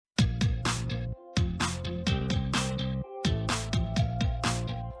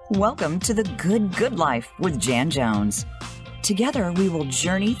Welcome to the Good Life with Jan Jones. Together, we will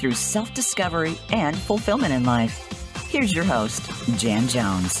journey through self-discovery and fulfillment in life. Here's your host, Jan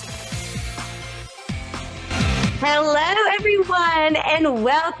Jones. Hello, everyone, and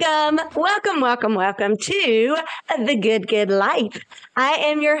welcome to the Good Life. I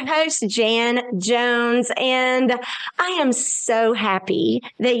am your host, Jan Jones, and I am so happy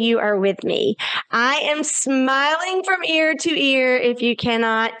that you are with me. I am smiling from ear to ear if you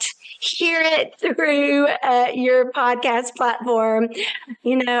cannot hear it through your podcast platform.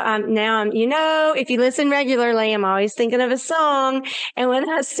 If you listen regularly, I'm always thinking of a song. And when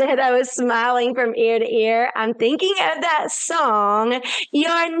I said I was smiling from ear to ear, I'm thinking of that song,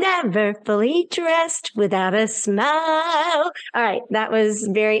 You're Never Fully Dressed Without a Smile. All right, that was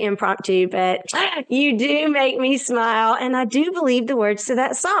very impromptu, but you do make me smile. And I do believe the words to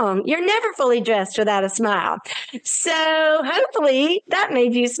that song, You're Never Fully Dressed Without a Smile. So hopefully that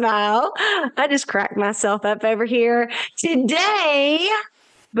made you smile. I just cracked myself up over here. Today,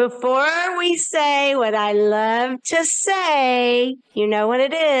 before we say what I love to say, you know what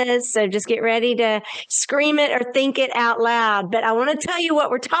it is, so just get ready to scream it or think it out loud. But I want to tell you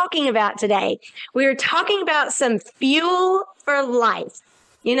what we're talking about today. We're talking about some fuel for life.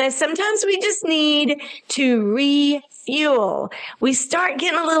 You know, sometimes we just need to refuel. We start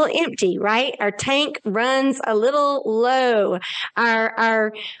getting a little empty, right? Our tank runs a little low.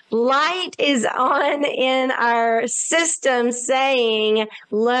 Our light is on in our system saying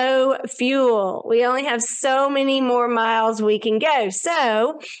low fuel. We only have so many more miles we can go.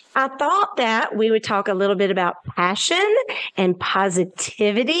 So I thought that we would talk a little bit about passion and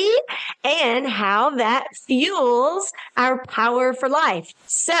positivity and how that fuels our power for life.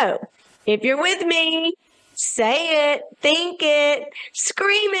 So if you're with me, say it, think it,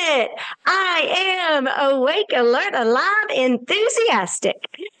 scream it. I am awake, alert, alive, enthusiastic.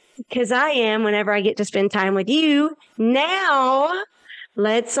 Because I am whenever I get to spend time with you. Now,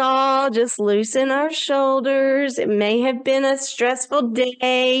 let's all just loosen our shoulders. It may have been a stressful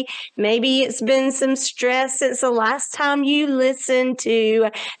day. Maybe it's been some stress since the last time you listened to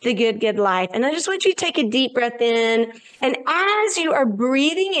the Good Life. And I just want you to take a deep breath in. And as you are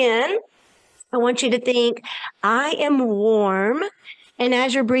breathing in, I want you to think, I am warm. And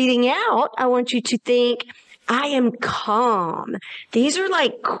as you're breathing out, I want you to think, I am calm. These are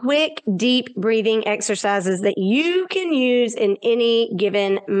like quick, deep breathing exercises that you can use in any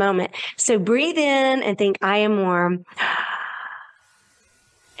given moment. So breathe in and think, I am warm.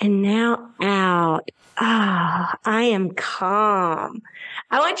 And now out. I am calm.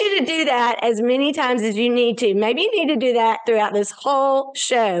 I want you to do that as many times as you need to. Maybe you need to do that throughout this whole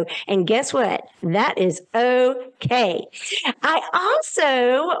show. And guess what? That is okay. I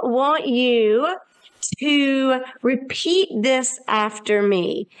also want you to repeat this after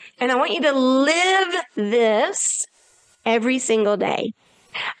me. And I want you to live this every single day.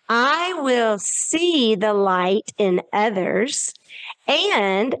 I will see the light in others,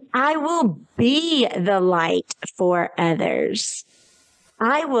 and I will be the light for others.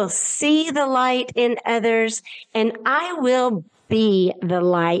 I will see the light in others, and I will be the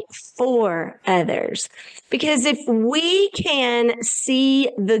light for others. Because if we can see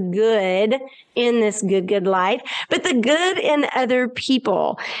the good in this good life, but the good in other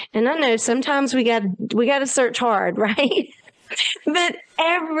people, and I know sometimes we got to search hard, right? But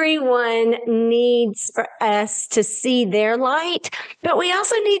everyone needs for us to see their light, but we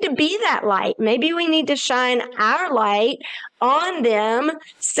also need to be that light. Maybe we need to shine our light on them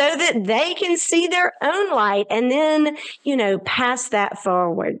so that they can see their own light and then, pass that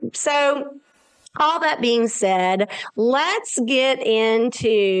forward. So all that being said, let's get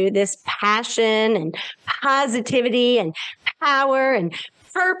into this passion and positivity and power and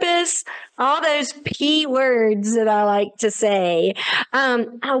purpose, all those P words that I like to say.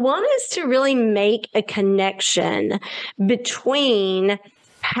 I want us to really make a connection between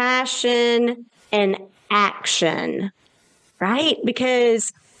passion and action, right?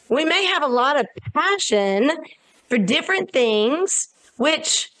 Because we may have a lot of passion for different things,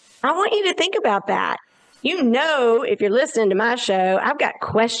 which I want you to think about that. If you're listening to my show, I've got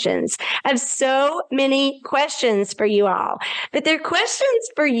questions. I have so many questions for you all, but they're questions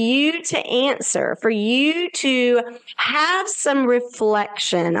for you to answer, for you to have some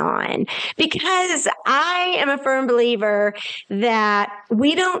reflection on, because I am a firm believer that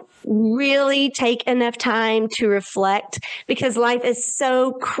we don't really take enough time to reflect because life is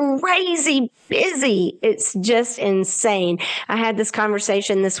so crazy busy. It's just insane. I had this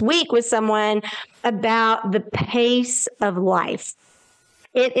conversation this week with someone about the pace of life.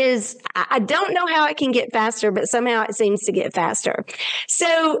 It is, I don't know how it can get faster, but somehow it seems to get faster.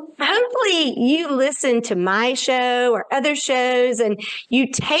 So hopefully you listen to my show or other shows and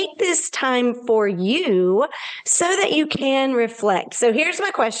you take this time for you so that you can reflect. So here's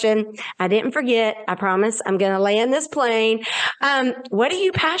my question. I didn't forget. I promise I'm going to land this plane. What are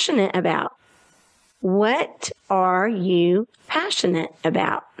you passionate about? What are you passionate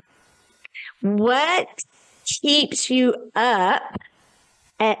about? What keeps you up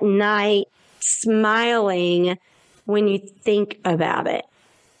at night smiling when you think about it?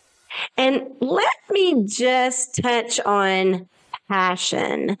 And let me just touch on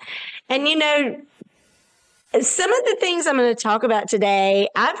passion. And some of the things I'm going to talk about today,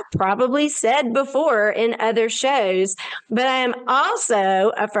 I've probably said before in other shows, but I am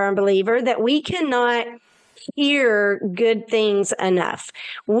also a firm believer that we cannot hear good things enough.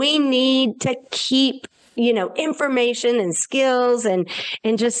 We need to keep information and skills and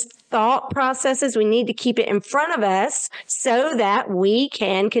just thought processes. We need to keep it in front of us so that we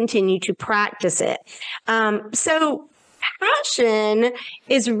can continue to practice it. So passion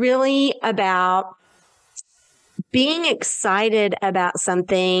is really about being excited about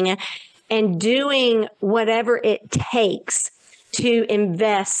something and doing whatever it takes to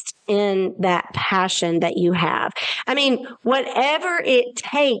invest in that passion that you have. I mean, whatever it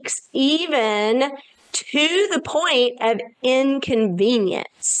takes, even to the point of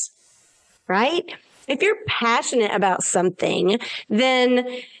inconvenience, right? If you're passionate about something, then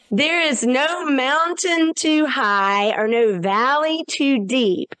there is no mountain too high or no valley too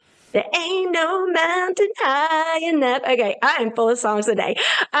deep. There ain't no mountain high enough. Okay, I am full of songs today.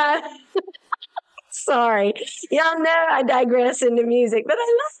 Sorry. Y'all know I digress into music, but I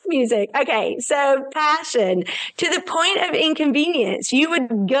love music. Okay, so passion to the point of inconvenience. You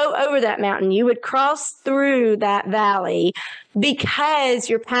would go over that mountain. You would cross through that valley because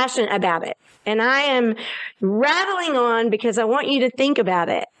you're passionate about it. And I am rattling on because I want you to think about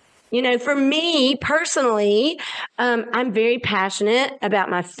it. For me personally, I'm very passionate about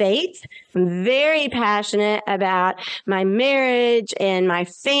my faith. I'm very passionate about my marriage and my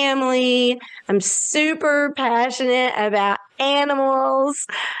family. I'm super passionate about animals.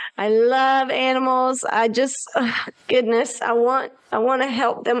 I love animals. Goodness, I want to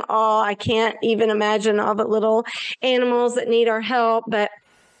help them all. I can't even imagine all the little animals that need our help, but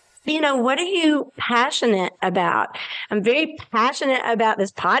what are you passionate about? I'm very passionate about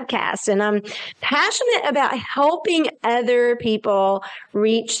this podcast, and I'm passionate about helping other people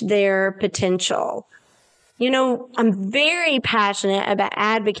reach their potential. I'm very passionate about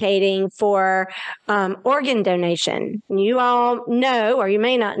advocating for organ donation. You all know, or you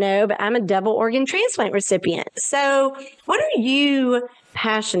may not know, but I'm a double organ transplant recipient. So what are you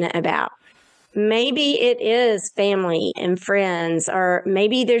passionate about? Maybe it is family and friends, or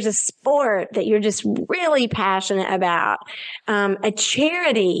maybe there's a sport that you're just really passionate about, a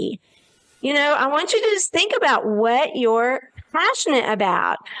charity. I want you to just think about what you're passionate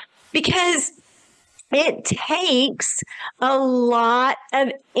about, because it takes a lot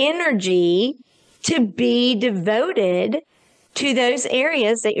of energy to be devoted to those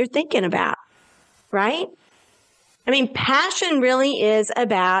areas that you're thinking about, right? I mean, passion really is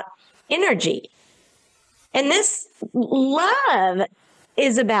about energy. And this love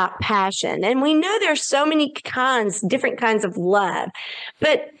is about passion. And we know there's so many different kinds of love,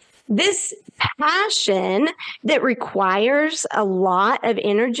 but this passion that requires a lot of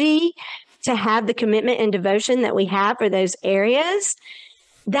energy to have the commitment and devotion that we have for those areas,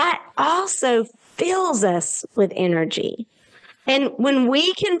 that also fills us with energy. And when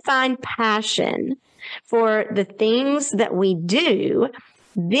we can find passion for the things that we do,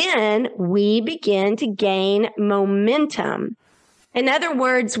 then we begin to gain momentum. In other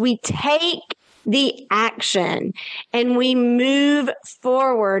words, we take the action and we move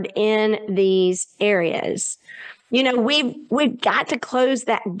forward in these areas. We've got to close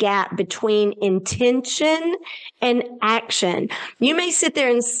that gap between intention and action. You may sit there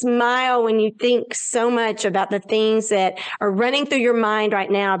and smile when you think so much about the things that are running through your mind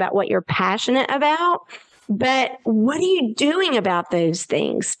right now about what you're passionate about. But what are you doing about those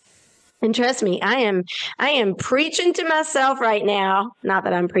things? And trust me, I am preaching to myself right now. Not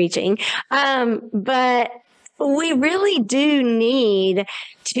that I'm preaching, but we really do need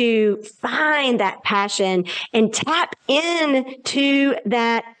to find that passion and tap into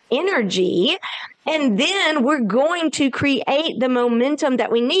that energy. And then we're going to create the momentum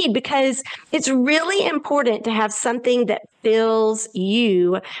that we need, because it's really important to have something that fills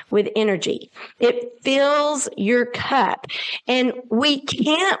you with energy. It fills your cup. And we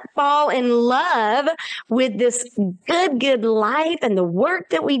can't fall in love with this good life and the work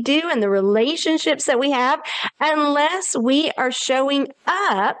that we do and the relationships that we have unless we are showing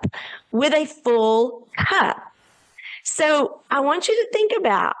up with a full cup. So I want you to think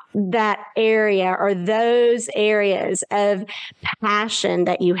about that area or those areas of passion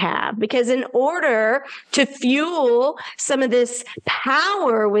that you have, because in order to fuel some of this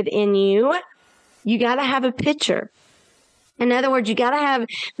power within you, you got to have a picture. In other words, you got to have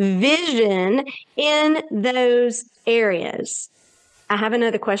vision in those areas. I have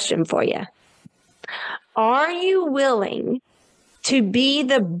another question for you. Are you willing to be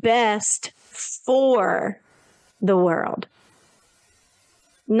the best for the world?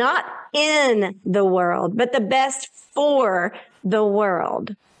 Not in the world, but the best for the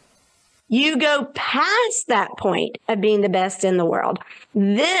world. You go past that point of being the best in the world.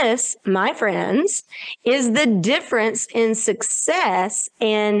 This, my friends, is the difference in success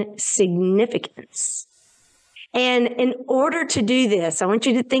and significance. And in order to do this, I want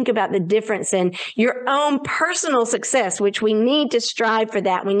you to think about the difference in your own personal success, which we need to strive for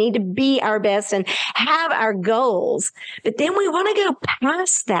that. We need to be our best and have our goals. But then we want to go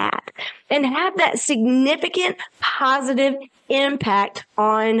past that and have that significant positive impact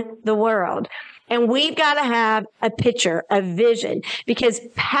on the world. And we've got to have a picture, a vision, because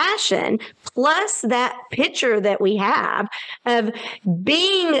passion plus that picture that we have of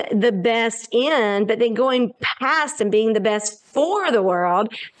being the best in, but then going past and being the best for the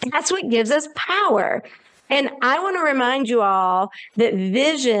world, that's what gives us power. And I want to remind you all that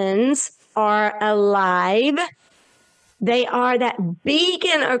visions are alive. They are that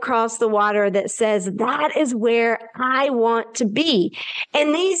beacon across the water that says, that is where I want to be.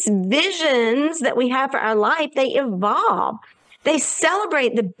 And these visions that we have for our life, they evolve. They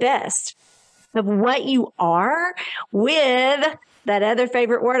celebrate the best of what you are with that other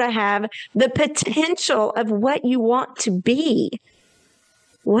favorite word I have, the potential of what you want to be.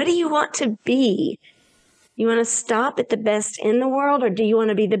 What do you want to be? You want to stop at the best in the world, or do you want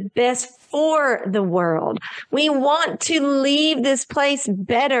to be the best for the world? We want to leave this place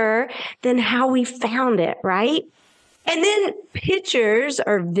better than how we found it, right? And then pictures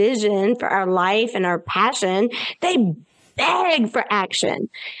or vision for our life and our passion, they beg for action.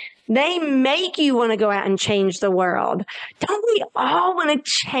 They make you want to go out and change the world. Don't we all want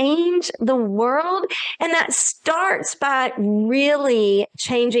to change the world? And that starts by really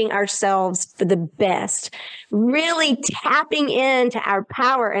changing ourselves for the best, really tapping into our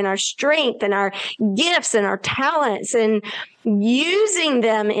power and our strength and our gifts and our talents and using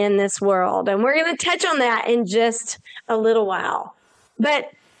them in this world. And we're going to touch on that in just a little while.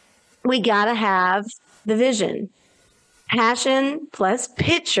 But we got to have the vision. Passion plus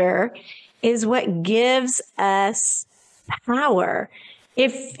picture is what gives us power.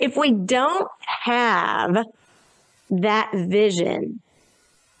 If we don't have that vision,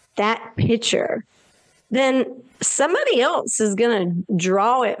 that picture, then somebody else is going to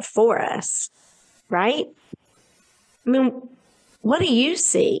draw it for us, right? I mean, what do you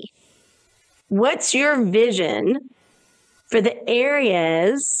see? What's your vision for the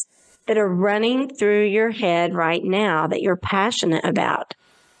areas that are running through your head right now that you're passionate about?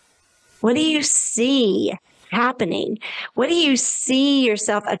 What do you see happening? What do you see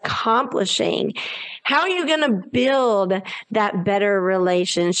yourself accomplishing? How are you going to build that better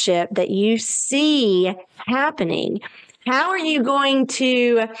relationship that you see happening? How are you going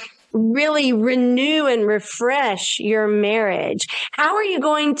to really renew and refresh your marriage? How are you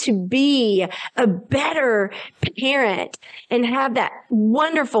going to be a better parent and have that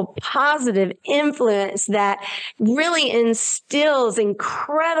wonderful positive influence that really instills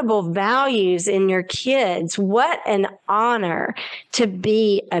incredible values in your kids? What an honor to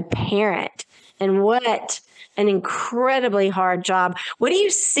be a parent, and what an incredibly hard job. What do you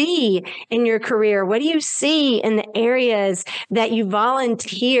see in your career? What do you see in the areas that you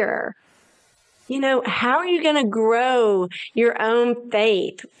volunteer? You know, how are you going to grow your own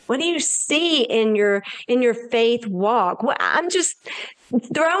faith? What do you see in your faith walk? Well, I'm just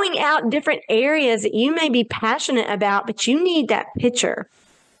throwing out different areas that you may be passionate about, but you need that picture.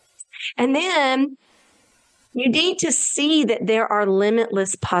 And then you need to see that there are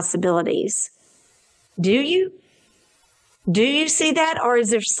limitless possibilities. Do you? Do you see that? Or is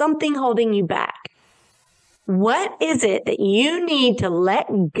there something holding you back? What is it that you need to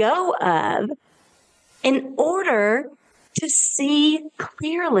let go of in order to see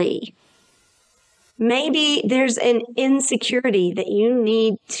clearly? Maybe there's an insecurity that you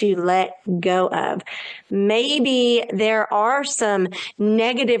need to let go of. Maybe there are some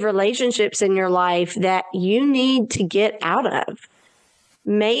negative relationships in your life that you need to get out of.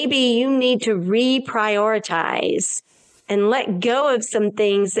 Maybe you need to reprioritize and let go of some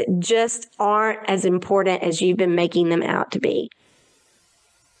things that just aren't as important as you've been making them out to be.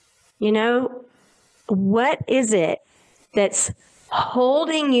 You know, what is it that's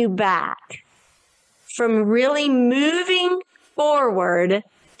holding you back from really moving forward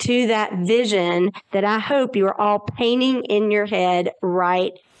to that vision that I hope you're all painting in your head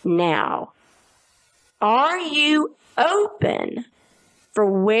right now? Are you open for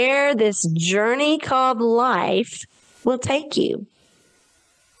where this journey called life will take you?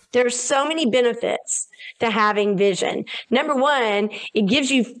 There's so many benefits to having vision. Number one, it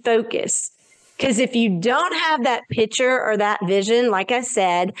gives you focus. Because if you don't have that picture or that vision, like I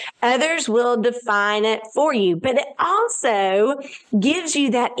said, others will define it for you. But it also gives you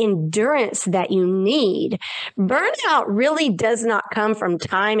that endurance that you need. Burnout really does not come from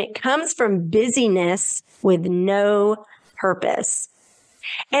time. It comes from busyness with no purpose.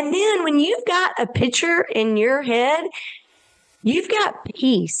 And then when you've got a picture in your head, you've got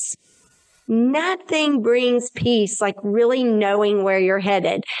peace. Nothing brings peace like really knowing where you're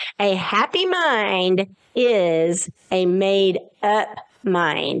headed. A happy mind is a made up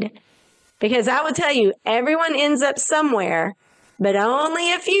mind. Because I will tell you, everyone ends up somewhere, but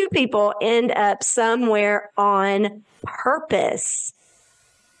only a few people end up somewhere on purpose.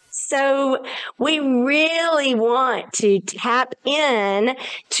 So we really want to tap in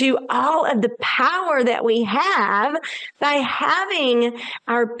to all of the power that we have by having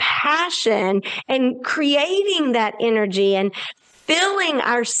our passion and creating that energy and filling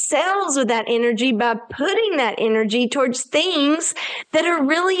ourselves with that energy by putting that energy towards things that are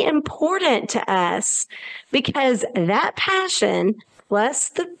really important to us. Because that passion plus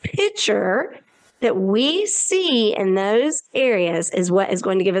the picture that we see in those areas is what is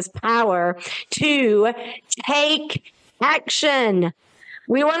going to give us power to take action.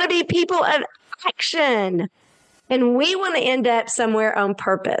 We want to be people of action, and we want to end up somewhere on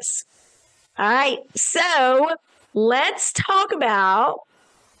purpose. All right, so let's talk about,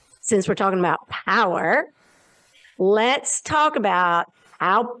 since we're talking about power, let's talk about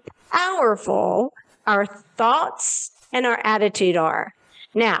how powerful our thoughts and our attitude are.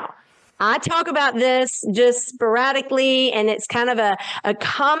 Now, I talk about this just sporadically, and it's kind of a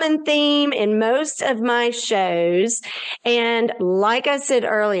common theme in most of my shows. And like I said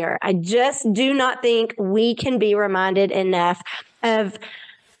earlier, I just do not think we can be reminded enough of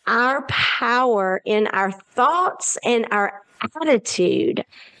our power in our thoughts and our attitude.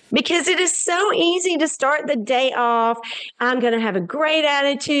 Because it is so easy to start the day off. I'm going to have a great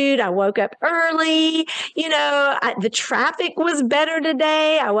attitude. I woke up early. You know, the traffic was better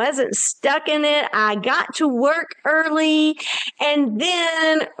today. I wasn't stuck in it. I got to work early. And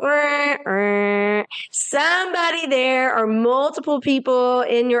then somebody there or multiple people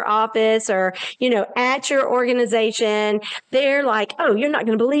in your office or, you know, at your organization, they're like, oh, you're not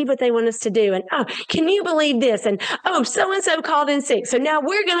going to believe what they want us to do. And, oh, can you believe this? And, oh, so-and-so called in sick. So now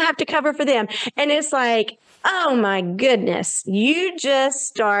we're going to have to cover for them. And it's like, oh my goodness, you just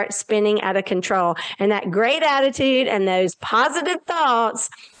start spinning out of control. And that great attitude and those positive thoughts,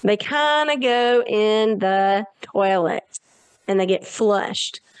 they kind of go in the toilet and they get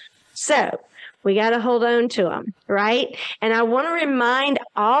flushed. So we got to hold on to them, right? And I want to remind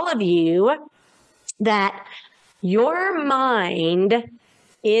all of you that your mind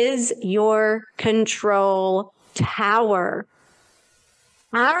is your control tower.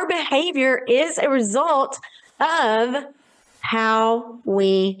 Our behavior is a result of how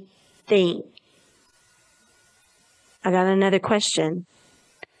we think. I got another question.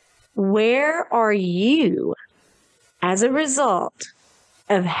 Where are you as a result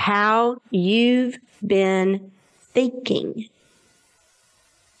of how you've been thinking?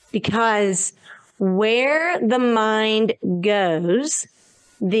 Because where the mind goes,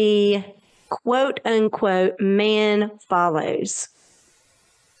 the quote unquote man follows.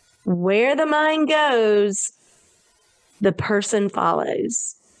 Where the mind goes, the person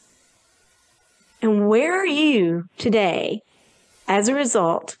follows. And where are you today as a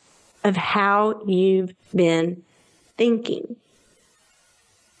result of how you've been thinking?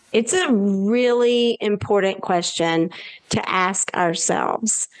 It's a really important question to ask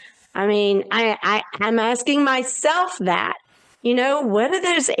ourselves. I mean, I'm asking myself that. You know, what are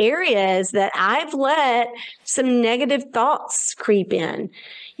those areas that I've let some negative thoughts creep in?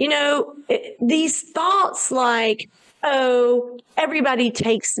 You know, these thoughts like, oh, everybody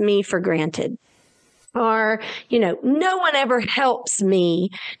takes me for granted. Or, no one ever helps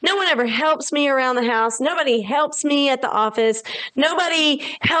me. No one ever helps me around the house. Nobody helps me at the office. Nobody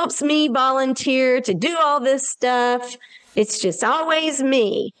helps me volunteer to do all this stuff. It's just always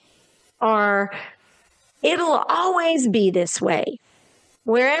me. Or it'll always be this way.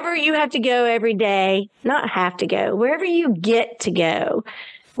 Wherever you have to go every day, not have to go, wherever you get to go,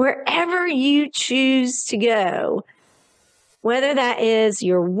 wherever you choose to go, whether that is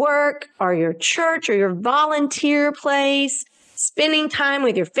your work or your church or your volunteer place, spending time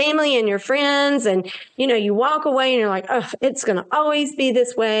with your family and your friends, and, you walk away and you're like, oh, it's going to always be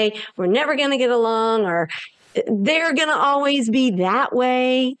this way. We're never going to get along, or they're going to always be that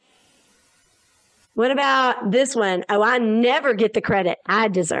way. What about this one? Oh, I never get the credit I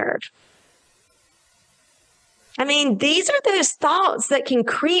deserve. I mean, these are those thoughts that can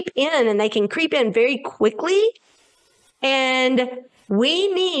creep in, and they can creep in very quickly. And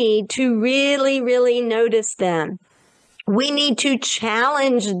we need to really, really notice them. We need to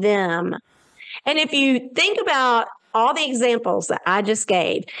challenge them. And if you think about all the examples that I just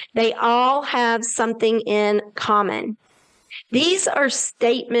gave, they all have something in common. These are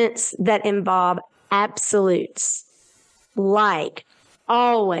statements that involve absolutes, like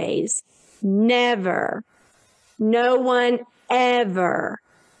always, never, no one ever.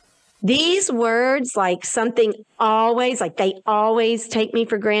 These words, like something always, like they always take me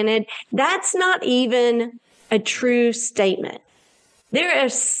for granted, that's not even a true statement. There are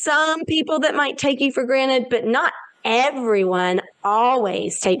some people that might take you for granted, but not everyone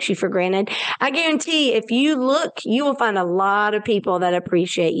always takes you for granted. I guarantee if you look, you will find a lot of people that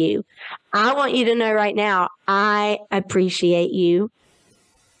appreciate you. I want you to know right now, I appreciate you.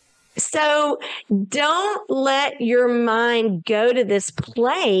 So don't let your mind go to this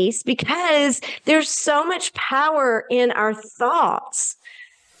place, because there's so much power in our thoughts.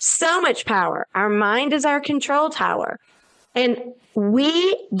 So much power. Our mind is our control tower. And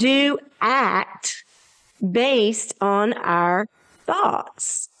we do act based on our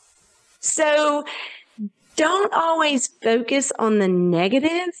thoughts. So don't always focus on the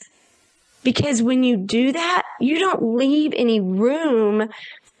negative, because when you do that, you don't leave any room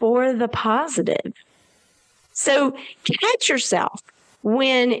for the positive. So catch yourself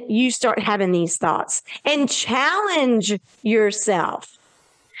when you start having these thoughts and challenge yourself,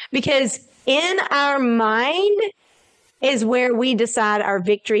 because in our mind is where we decide our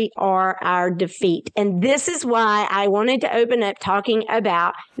victory or our defeat. And this is why I wanted to open up talking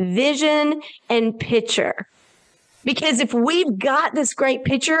about vision and picture. Because if we've got this great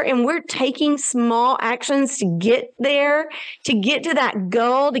picture and we're taking small actions to get there, to get to that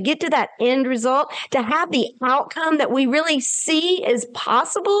goal, to get to that end result, to have the outcome that we really see is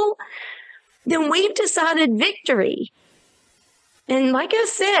possible, then we've decided victory. And like I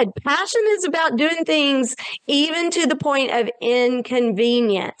said, passion is about doing things even to the point of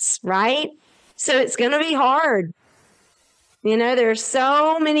inconvenience, right? So it's going to be hard. There's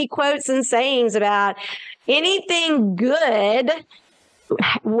so many quotes and sayings about anything good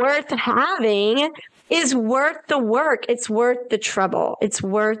worth having is worth the work. It's worth the trouble. It's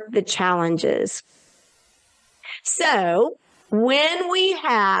worth the challenges. So when we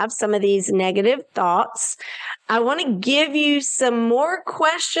have some of these negative thoughts, I want to give you some more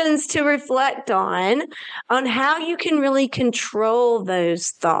questions to reflect on how you can really control those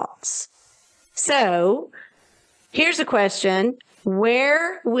thoughts. So here's a question.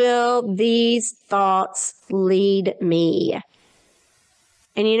 Where will these thoughts lead me?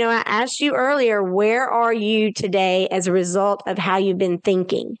 And I asked you earlier, where are you today as a result of how you've been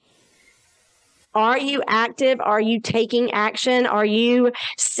thinking? Are you active? Are you taking action? Are you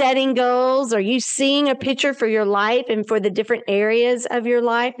setting goals? Are you seeing a picture for your life and for the different areas of your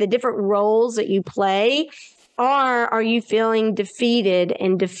life, the different roles that you play? Or are you feeling defeated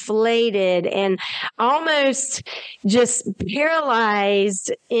and deflated and almost just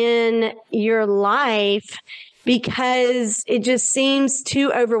paralyzed in your life because it just seems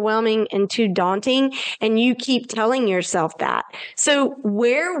too overwhelming and too daunting, and you keep telling yourself that? So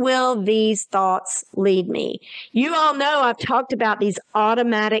where will these thoughts lead me? You all know I've talked about these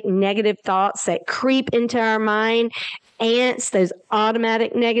automatic negative thoughts that creep into our mind. Ants, those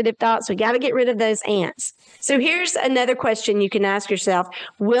automatic negative thoughts. We got to get rid of those ants. So here's another question you can ask yourself.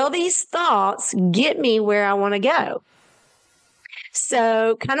 Will these thoughts get me where I want to go?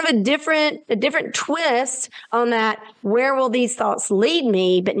 So kind of a different twist on that. Where will these thoughts lead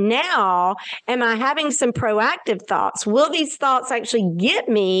me? But now, am I having some proactive thoughts? Will these thoughts actually get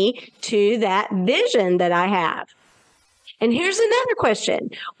me to that vision that I have? And here's another question.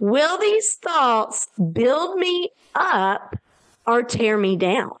 Will these thoughts build me up or tear me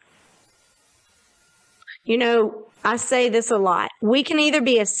down? I say this a lot. We can either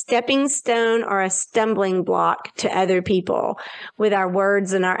be a stepping stone or a stumbling block to other people with our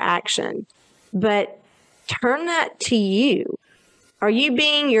words and our action. But turn that to you. Are you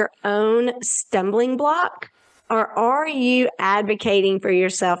being your own stumbling block? Or are you advocating for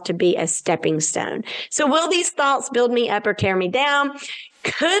yourself to be a stepping stone? So will these thoughts build me up or tear me down?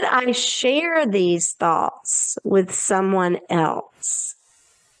 Could I share these thoughts with someone else?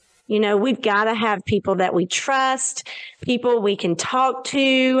 We've got to have people that we trust, people we can talk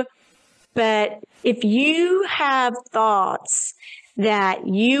to. But if you have thoughts that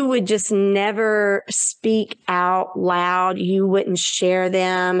you would just never speak out loud, you wouldn't share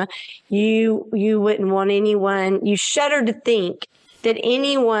them, you wouldn't want anyone, you shudder to think that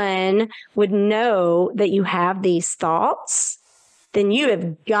anyone would know that you have these thoughts, then you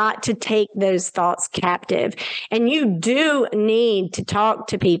have got to take those thoughts captive. And you do need to talk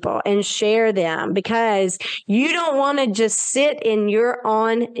to people and share them, because you don't want to just sit in your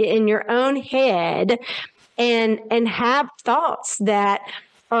own head and have thoughts that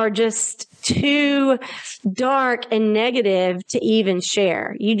are just too dark and negative to even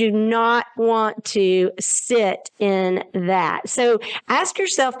share. You do not want to sit in that. So ask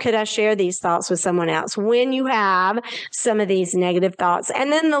yourself, could I share these thoughts with someone else when you have some of these negative thoughts?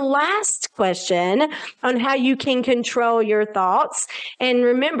 And then the last question on how you can control your thoughts. And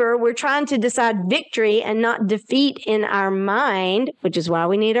remember, we're trying to decide victory and not defeat in our mind, which is why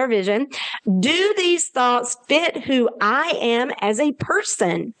we need our vision. Do these thoughts fit who I am as a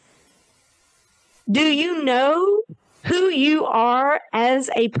person? Do you know who you are as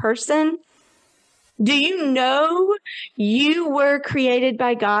a person? Do you know you were created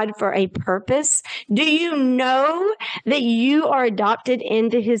by God for a purpose? Do you know that you are adopted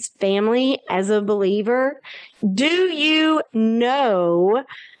into his family as a believer? Do you know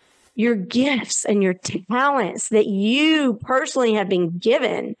your gifts and your talents that you personally have been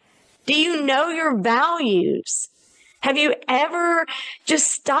given? Do you know your values? Have you ever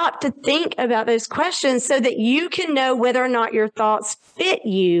just stopped to think about those questions so that you can know whether or not your thoughts fit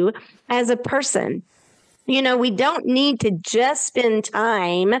you as a person? We don't need to just spend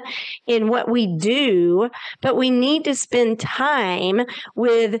time in what we do, but we need to spend time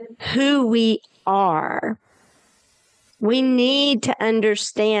with who we are. We need to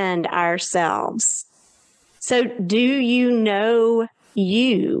understand ourselves. So do you know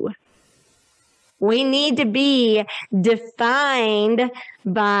you? We need to be defined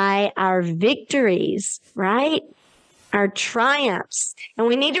by our victories, right? Our triumphs. And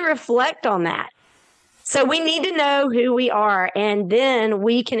we need to reflect on that. So we need to know who we are, and then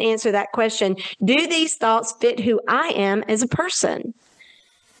we can answer that question. Do these thoughts fit who I am as a person?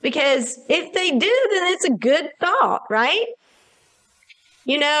 Because if they do, then it's a good thought, right?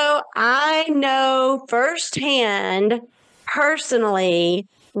 I know firsthand, personally,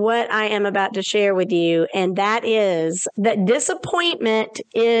 what I am about to share with you, and that is that disappointment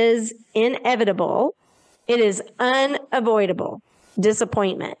is inevitable. It is unavoidable,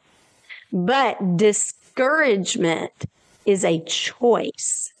 disappointment. But discouragement is a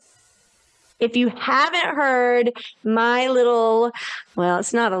choice. If you haven't heard my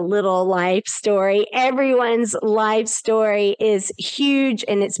it's not a little life story. Everyone's life story is huge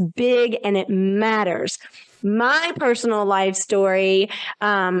and it's big and it matters. My personal life story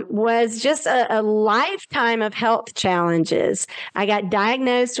was just a lifetime of health challenges. I got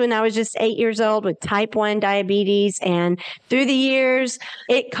diagnosed when I was just 8 years old with type 1 diabetes. And through the years,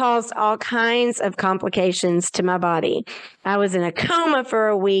 it caused all kinds of complications to my body. I was in a coma for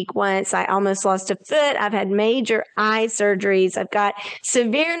a week once. I almost lost a foot. I've had major eye surgeries. I've got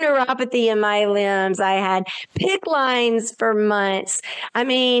severe neuropathy in my limbs. I had PICC lines for months. I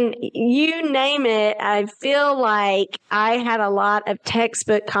mean, you name it. I feel like I had a lot of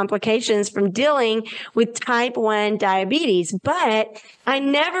textbook complications from dealing with type 1 diabetes, but I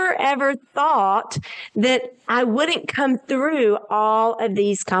never ever thought that I wouldn't come through all of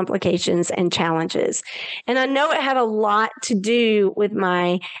these complications and challenges. And I know it had a lot to do with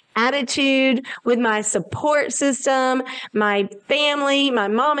my attitude, with my support system. My family, my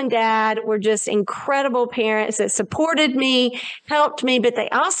mom and dad were just incredible parents that supported me, helped me, but they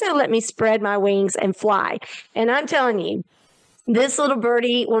also let me spread my wings and fly. And I'm telling you, This little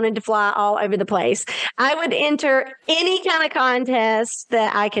birdie wanted to fly all over the place. I would enter any kind of contest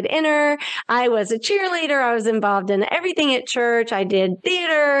that I could enter. I was a cheerleader. I was involved in everything at church. I did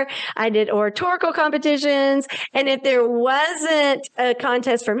theater. I did oratorical competitions. And if there wasn't a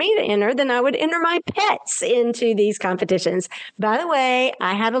contest for me to enter, then I would enter my pets into these competitions. By the way,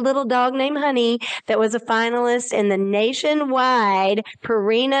 I had a little dog named Honey that was a finalist in the nationwide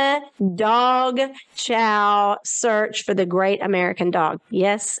Purina Dog Chow search for the great American dog.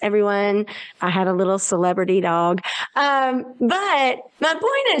 Yes, everyone, I had a little celebrity dog. But my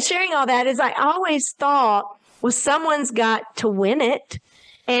point in sharing all that is I always thought, well, someone's got to win it.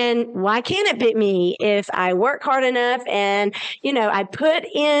 And why can't it be me if I work hard enough and, I put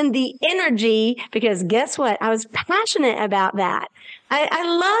in the energy? Because guess what? I was passionate about that. I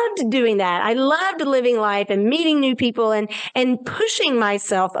loved doing that. I loved living life and meeting new people and pushing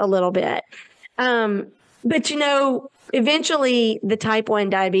myself a little bit. But eventually the type 1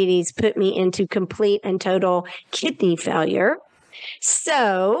 diabetes put me into complete and total kidney failure.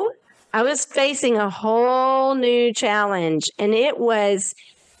 So I was facing a whole new challenge, and it was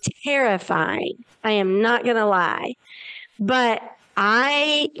terrifying. I am not going to lie. But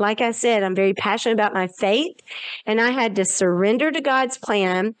like I said, I'm very passionate about my faith, and I had to surrender to God's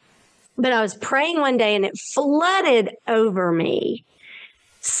plan. But I was praying one day and it flooded over me.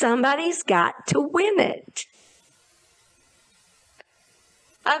 Somebody's got to win it.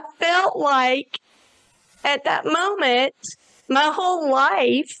 I felt like at that moment, my whole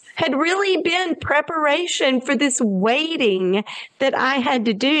life had really been preparation for this waiting that I had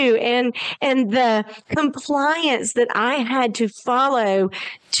to do and the compliance that I had to follow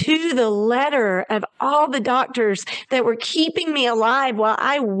to the letter of all the doctors that were keeping me alive while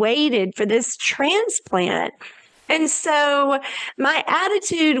I waited for this transplant. And so my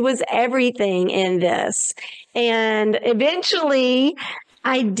attitude was everything in this. And eventually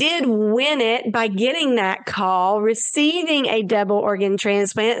I did win it by getting that call, receiving a double organ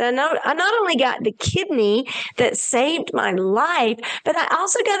transplant. I not only got the kidney that saved my life, but I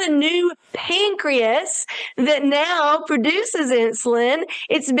also got a new pancreas that now produces insulin.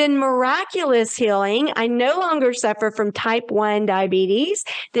 It's been miraculous healing. I no longer suffer from type 1 diabetes.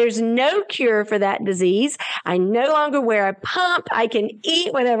 There's no cure for that disease. I no longer wear a pump. I can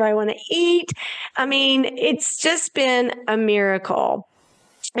eat whatever I want to eat. I mean, it's just been a miracle.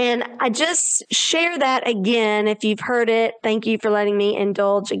 And I just share that again. If you've heard it, thank you for letting me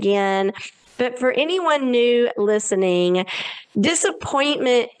indulge again. But for anyone new listening,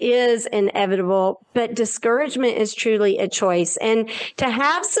 disappointment is inevitable, but discouragement is truly a choice. And to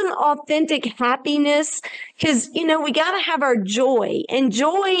have some authentic happiness, because, we got to have our joy, and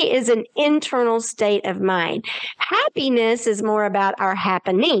joy is an internal state of mind. Happiness is more about our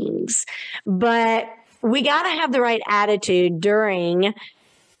happenings, but we got to have the right attitude during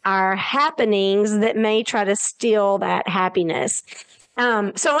our happenings that may try to steal that happiness. So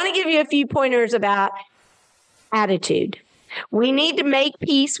I want to give you a few pointers about attitude. We need to make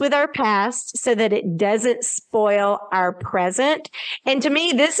peace with our past so that it doesn't spoil our present. And to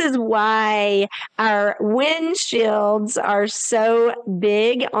me, this is why our windshields are so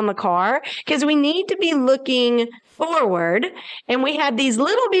big on the car, because we need to be looking forward, and we have these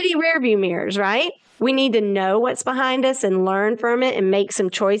little bitty rearview mirrors, right? We need to know what's behind us and learn from it and make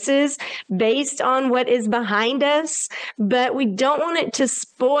some choices based on what is behind us, but we don't want it to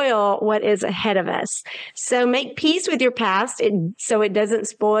spoil what is ahead of us. So make peace with your past so it doesn't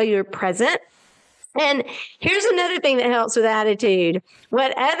spoil your present. And here's another thing that helps with attitude.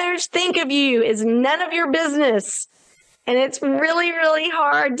 What others think of you is none of your business. And it's really, really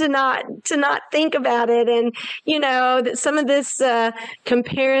hard to not think about it. And, that some of this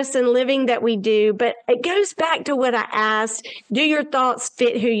comparison living that we do, but it goes back to what I asked. Do your thoughts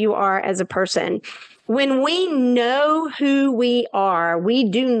fit who you are as a person? When we know who we are, we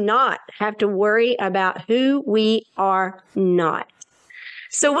do not have to worry about who we are not.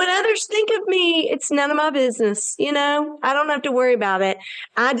 So what others think of me, it's none of my business. I don't have to worry about it.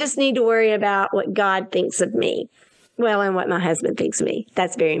 I just need to worry about what God thinks of me. Well, and what my husband thinks of me.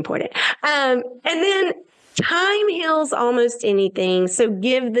 That's very important. And then time heals almost anything. So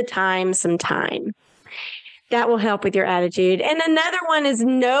give the time some time. That will help with your attitude. And another one is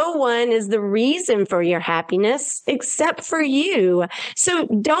no one is the reason for your happiness except for you. So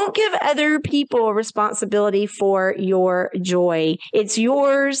don't give other people responsibility for your joy. It's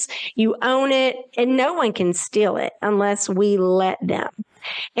yours. You own it, and no one can steal it unless we let them.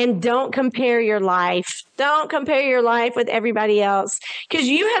 And don't compare your life. Don't compare your life with everybody else, because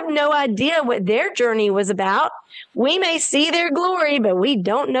you have no idea what their journey was about. We may see their glory, but we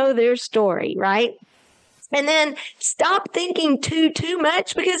don't know their story, right? And then stop thinking too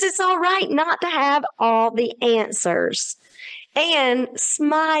much, because it's all right not to have all the answers. And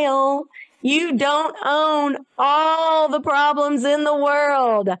smile. You don't own all the problems in the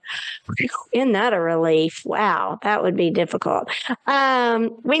world. Isn't that a relief? Wow, that would be difficult.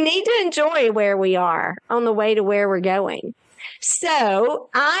 We need to enjoy where we are on the way to where we're going. So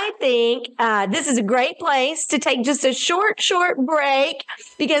I think this is a great place to take just a short break,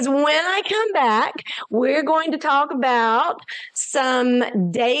 because when I come back, we're going to talk about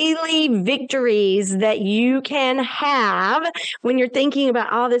some daily victories that you can have when you're thinking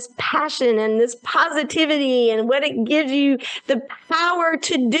about all this passion and this positivity and what it gives you the power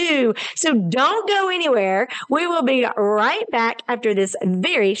to do. So don't go anywhere. We will be right back after this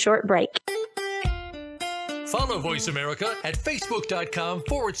very short break. Follow Voice America at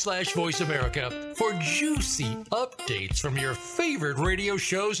Facebook.com/Voice America for juicy updates from your favorite radio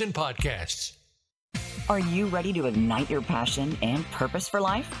shows and podcasts. Are you ready to ignite your passion and purpose for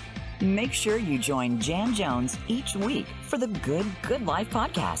life? Make sure you join Jan Jones each week for the Good Life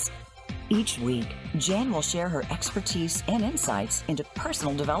podcast. Each week, Jan will share her expertise and insights into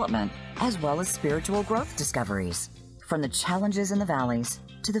personal development, as well as spiritual growth discoveries. From the challenges in the valleys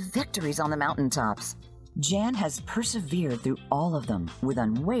to the victories on the mountaintops, Jan has persevered through all of them with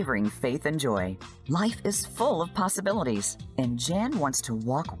unwavering faith and joy. Life is full of possibilities, and Jan wants to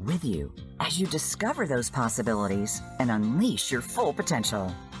walk with you as you discover those possibilities and unleash your full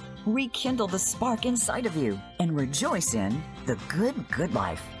potential. Rekindle the spark inside of you and rejoice in the Good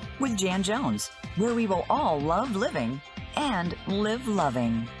Life with Jan Jones, where we will all love living and live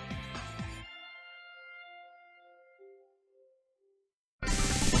loving.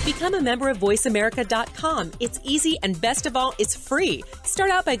 Become a member of VoiceAmerica.com. It's easy, and best of all, it's free.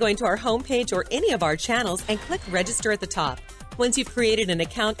 Start out by going to our homepage or any of our channels and click register at the top. Once you've created an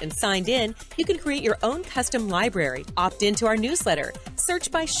account and signed in, you can create your own custom library, opt into our newsletter,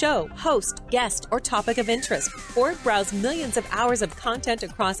 search by show, host, guest, or topic of interest, or browse millions of hours of content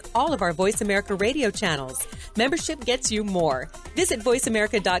across all of our Voice America radio channels. Membership gets you more. Visit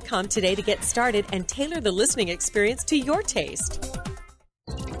VoiceAmerica.com today to get started and tailor the listening experience to your taste.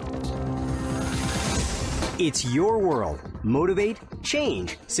 It's your world. Motivate,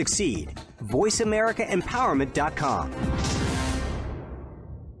 change, succeed. VoiceAmericaEmpowerment.com.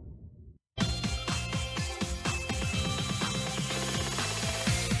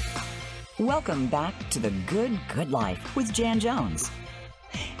 Welcome back to the Good Life with Jan Jones.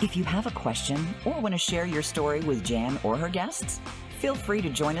 If you have a question or want to share your story with Jan or her guests, feel free to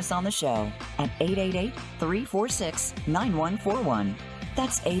join us on the show at 888-346-9141.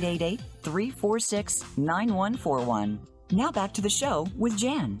 That's 888-346-9141. Now back to the show with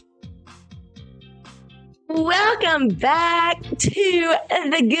Jan. Welcome back to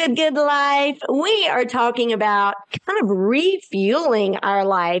the Good Life. We are talking about kind of refueling our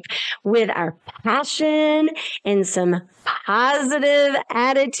life with our passion and some positive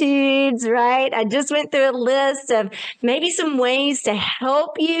attitudes, right? I just went through a list of maybe some ways to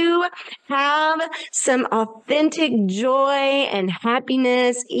help you have some authentic joy and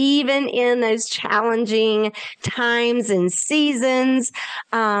happiness, even in those challenging times and seasons.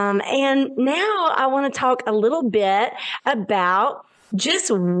 And now I want to talk a little bit about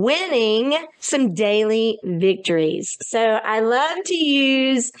just winning some daily victories. So I love to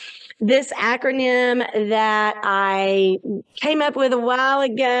use this acronym that I came up with a while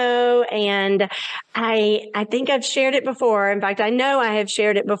ago, and I think I've shared it before. In fact, I know I have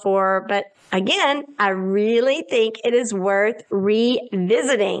shared it before, but again, I really think it is worth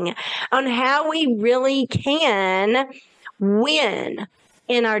revisiting on how we really can win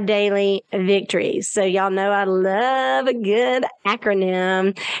in our daily victories. So y'all know I love a good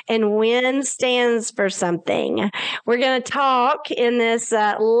acronym, and WIN stands for something. We're going to talk in this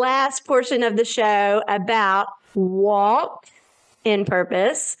last portion of the show about walk in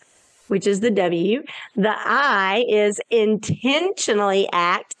purpose, which is the W. The I is intentionally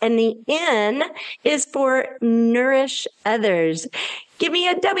act, and the N is for nourish others. Give me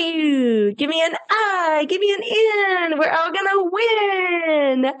a W. Give me an I. Give me an N. We're all going to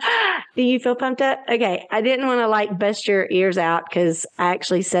win. Do you feel pumped up? Okay. I didn't want to bust your ears out because I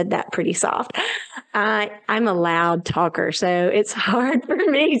actually said that pretty soft. I'm a loud talker, so it's hard for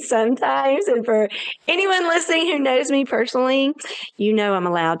me sometimes. And for anyone listening who knows me personally, you know I'm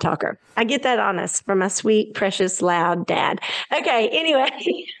a loud talker. I get that honest from my sweet, precious, loud dad. Okay.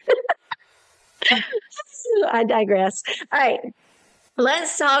 Anyway, I digress. All right.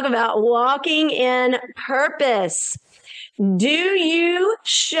 Let's talk about walking in purpose. Do you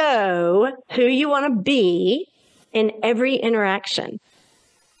show who you want to be in every interaction?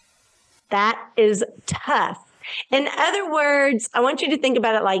 That is tough. In other words, I want you to think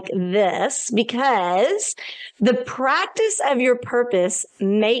about it like this, because the practice of your purpose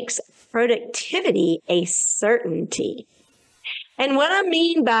makes productivity a certainty. And what I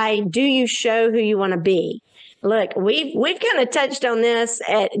mean by do you show who you want to be? Look, we've kind of touched on this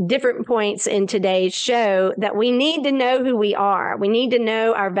at different points in today's show, that we need to know who we are. We need to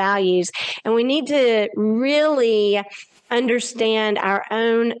know our values, and we need to really understand our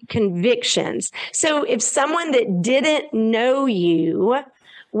own convictions. So if someone that didn't know you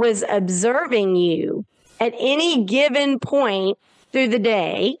was observing you at any given point through the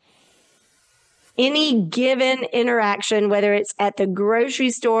day, any given interaction, whether it's at the grocery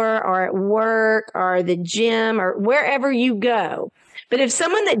store or at work or the gym or wherever you go, but if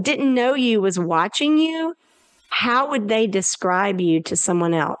someone that didn't know you was watching you, how would they describe you to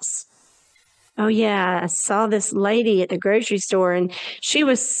someone else? Oh, yeah, I saw this lady at the grocery store and she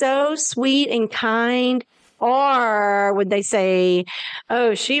was so sweet and kind. Or would they say,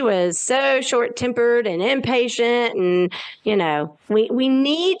 oh, she was so short-tempered and impatient? And, we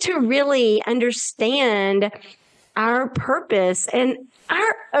need to really understand our purpose and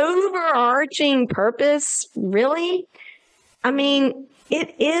our overarching purpose, really. I mean,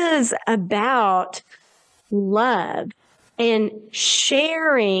 it is about love and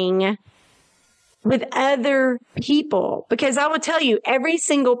sharing with other people, because I will tell you, every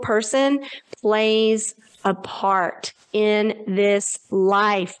single person plays a part in this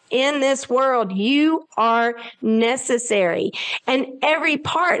life, in this world. You are necessary, and every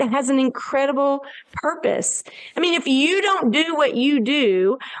part has an incredible purpose. I mean, if you don't do what you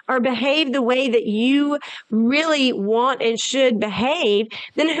do or behave the way that you really want and should behave,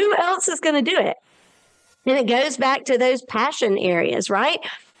 then who else is going to do it? And it goes back to those passion areas, right?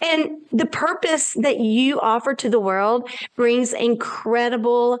 And the purpose that you offer to the world brings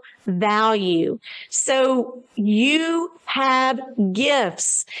incredible value. So you have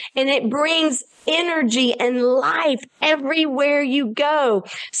gifts, and it brings energy and life everywhere you go.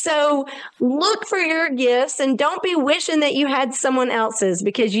 So look for your gifts and don't be wishing that you had someone else's,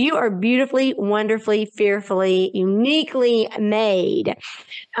 because you are beautifully, wonderfully, fearfully, uniquely made.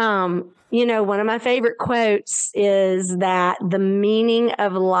 One of my favorite quotes is that the meaning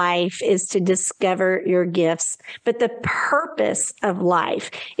of life is to discover your gifts, but the purpose of life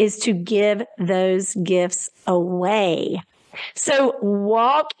is to give those gifts away. So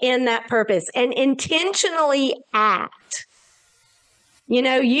walk in that purpose and intentionally act.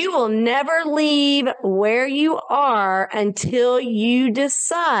 You will never leave where you are until you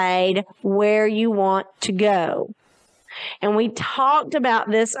decide where you want to go. And we talked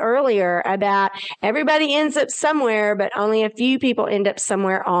about this earlier, about everybody ends up somewhere, but only a few people end up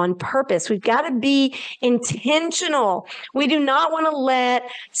somewhere on purpose. We've got to be intentional. We do not want to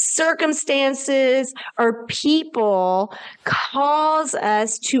let circumstances or people cause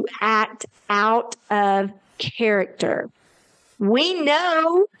us to act out of character.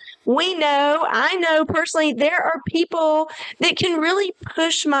 I know personally, there are people that can really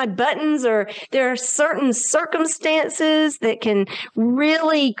push my buttons, or there are certain circumstances that can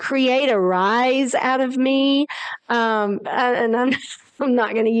really create a rise out of me. And I'm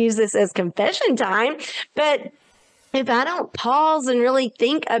not going to use this as confession time, but if I don't pause and really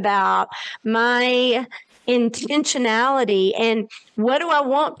think about my intentionality and what do I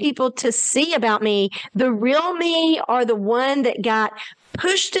want people to see about me, the real me or the one that got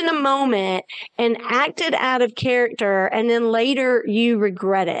pushed in a moment and acted out of character, and then later you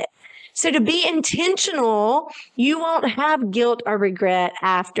regret it. So to be intentional, you won't have guilt or regret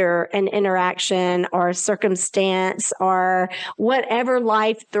after an interaction or a circumstance or whatever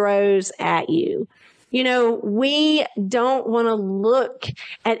life throws at you. We don't want to look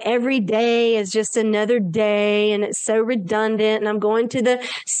at every day as just another day, and it's so redundant, and I'm going to the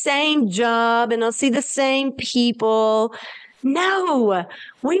same job and I'll see the same people. No,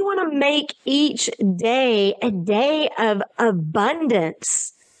 we want to make each day a day of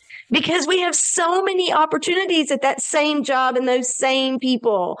abundance, because we have so many opportunities at that same job and those same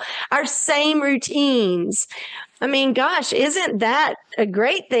people, our same routines. I mean, gosh, isn't that a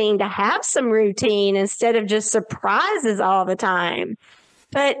great thing to have some routine instead of just surprises all the time?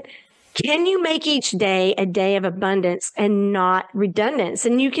 But can you make each day a day of abundance and not redundance?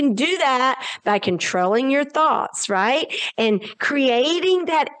 And you can do that by controlling your thoughts, right? And creating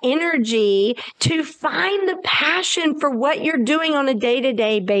that energy to find the passion for what you're doing on a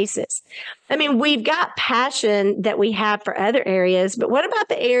day-to-day basis. I mean, we've got passion that we have for other areas, but what about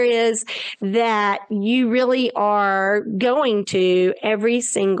the areas that you really are going to every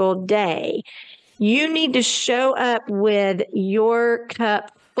single day? You need to show up with your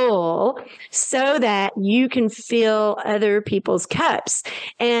cup full so that you can fill other people's cups.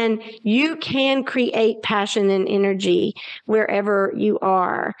 And you can create passion and energy wherever you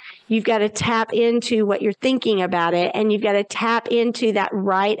are. You've got to tap into what you're thinking about it, and you've got to tap into that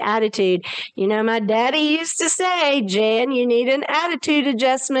right attitude. You know, my daddy used to say, Jan, you need an attitude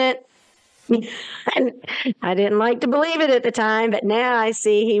adjustment. And I didn't like to believe it at the time, but now I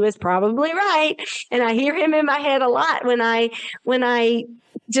see he was probably right. And I hear him in my head a lot when I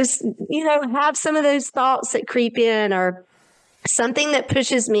just, have some of those thoughts that creep in, or something that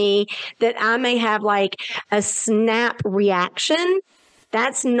pushes me that I may have like a snap reaction.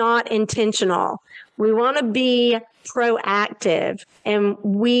 That's not intentional. We want to be proactive, and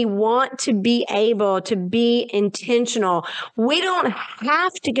we want to be able to be intentional. We don't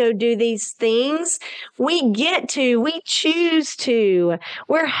have to go do these things. We choose to,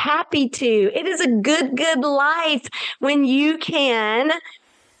 we're happy to. It is a good life when you can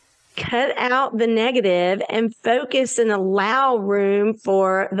cut out the negative and focus and allow room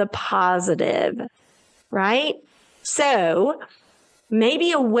for the positive, right? So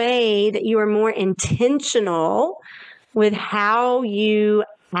maybe a way that you are more intentional with how you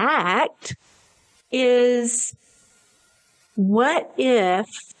act is, what if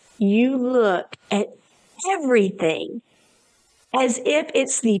you look at everything as if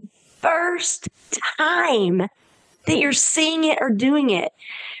it's the first time that you're seeing it or doing it?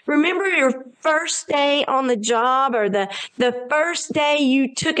 Remember your first day on the job, or the first day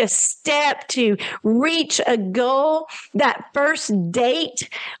you took a step to reach a goal, that first date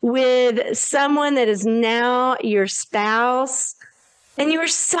with someone that is now your spouse. And you were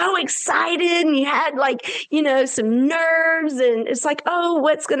so excited, and you had some nerves, and it's like, oh,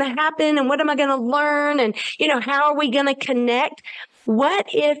 what's going to happen? And what am I going to learn? And, how are we going to connect? What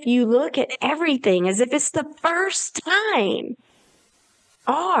if you look at everything as if it's the first time?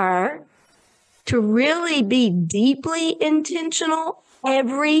 Or to really be deeply intentional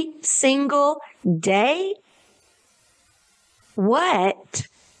every single day? What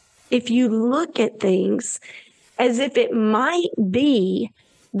if you look at things as if it might be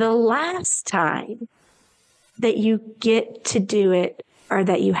the last time that you get to do it, or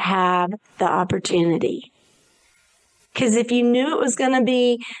that you have the opportunity? Because if you knew it was going to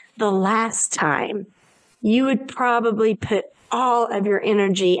be the last time, you would probably put all of your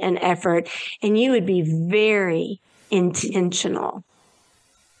energy and effort, and you would be very intentional.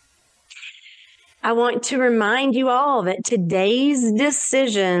 I want to remind you all that today's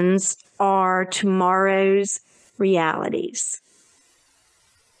decisions are tomorrow's realities.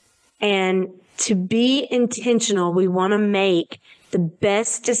 And to be intentional, we want to make the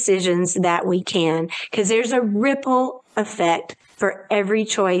best decisions that we can, because there's a ripple effect for every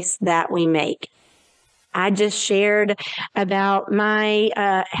choice that we make. I just shared about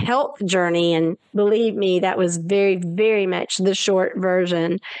my health journey, and believe me, that was very, very much the short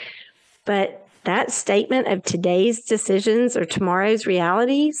version. But that statement of today's decisions are tomorrow's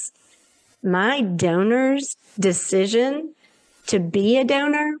realities, my donor's decision to be a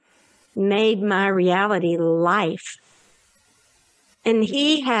donor made my reality life. And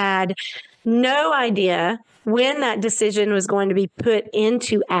he had no idea when that decision was going to be put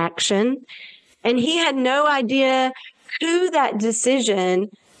into action. And he had no idea who that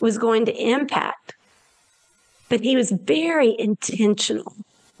decision was going to impact. But he was very intentional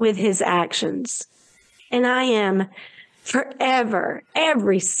with his actions. And I am forever,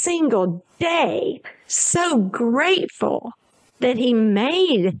 every single day, so grateful that he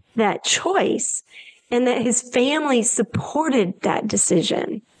made that choice and that his family supported that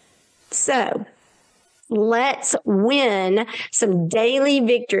decision. So let's win some daily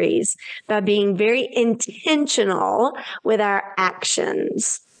victories by being very intentional with our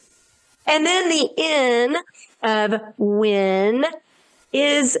actions. And then the N of win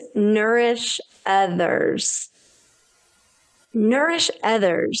is nourish others. Nourish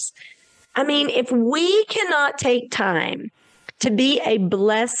others. I mean, if we cannot take time to be a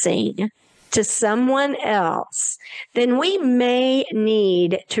blessing to someone else, then we may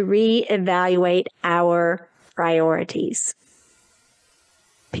need to reevaluate our priorities.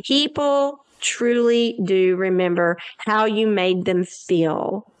 People truly do remember how you made them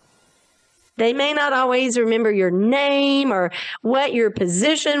feel. They may not always remember your name or what your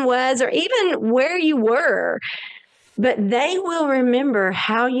position was or even where you were, but they will remember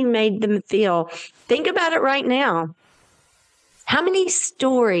how you made them feel. Think about it right now. How many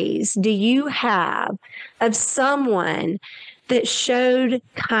stories do you have of someone that showed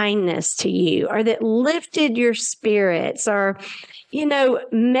kindness to you, or that lifted your spirits, or,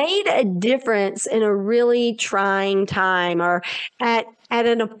 made a difference in a really trying time, or at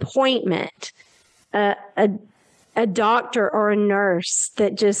an appointment, a doctor or a nurse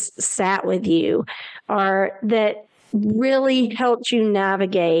that just sat with you, or that really helped you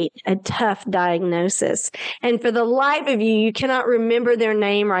navigate a tough diagnosis. And for the life of you, you cannot remember their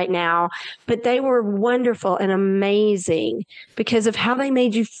name right now, but they were wonderful and amazing because of how they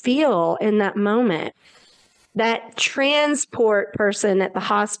made you feel in that moment. That transport person at the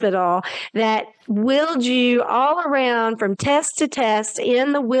hospital that wheeled you all around from test to test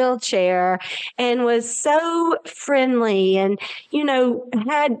in the wheelchair and was so friendly and,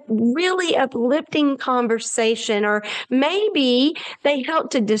 had really uplifting conversation, or maybe they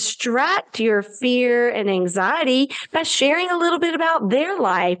helped to distract your fear and anxiety by sharing a little bit about their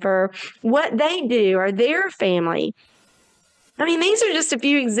life or what they do or their family. I mean, these are just a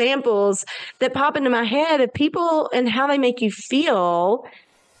few examples that pop into my head of people and how they make you feel.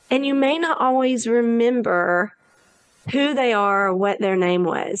 And you may not always remember who they are or what their name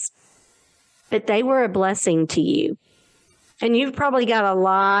was, but they were a blessing to you. And you've probably got a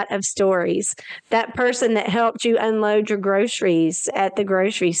lot of stories. That person that helped you unload your groceries at the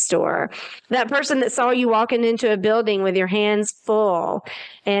grocery store. That person that saw you walking into a building with your hands full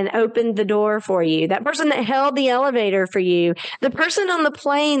and opened the door for you. That person that held the elevator for you. The person on the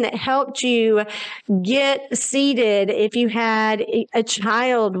plane that helped you get seated if you had a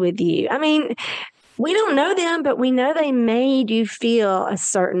child with you. I mean, we don't know them, but we know they made you feel a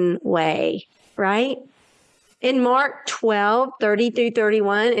certain way, right? In Mark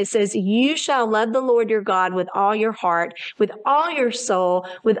 12:30-31, it says, "You shall love the Lord your God with all your heart, with all your soul,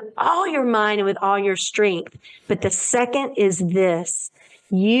 with all your mind, and with all your strength." But the second is this: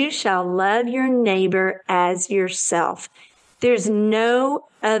 you shall love your neighbor as yourself. There's no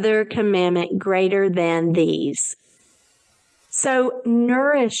other commandment greater than these. So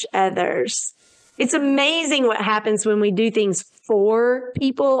nourish others. It's amazing what happens when we do things for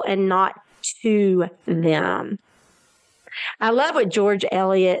people and not to them. I love what George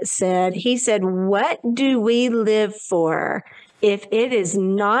Eliot said. He said, "What do we live for if it is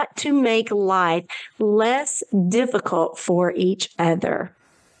not to make life less difficult for each other?"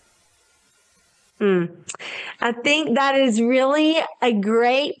 I think that is really a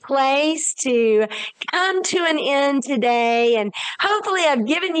great place to come to an end today. And hopefully I've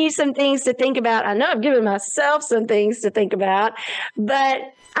given you some things to think about. I know I've given myself some things to think about,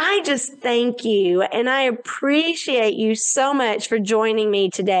 but I just thank you and I appreciate you so much for joining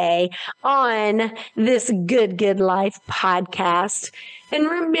me today on this Good Life podcast. And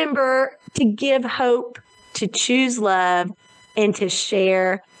remember to give hope, to choose love, and to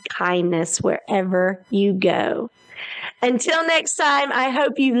share kindness wherever you go. Until next time, I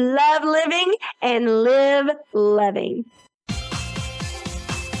hope you love living and live loving.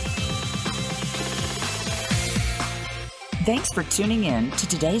 Thanks for tuning in to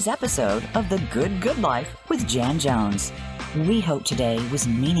today's episode of The Good Life with Jan Jones. We hope today was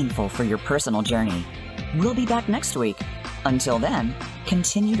meaningful for your personal journey. We'll be back next week. Until then,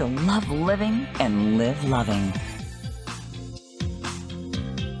 continue to love living and live loving.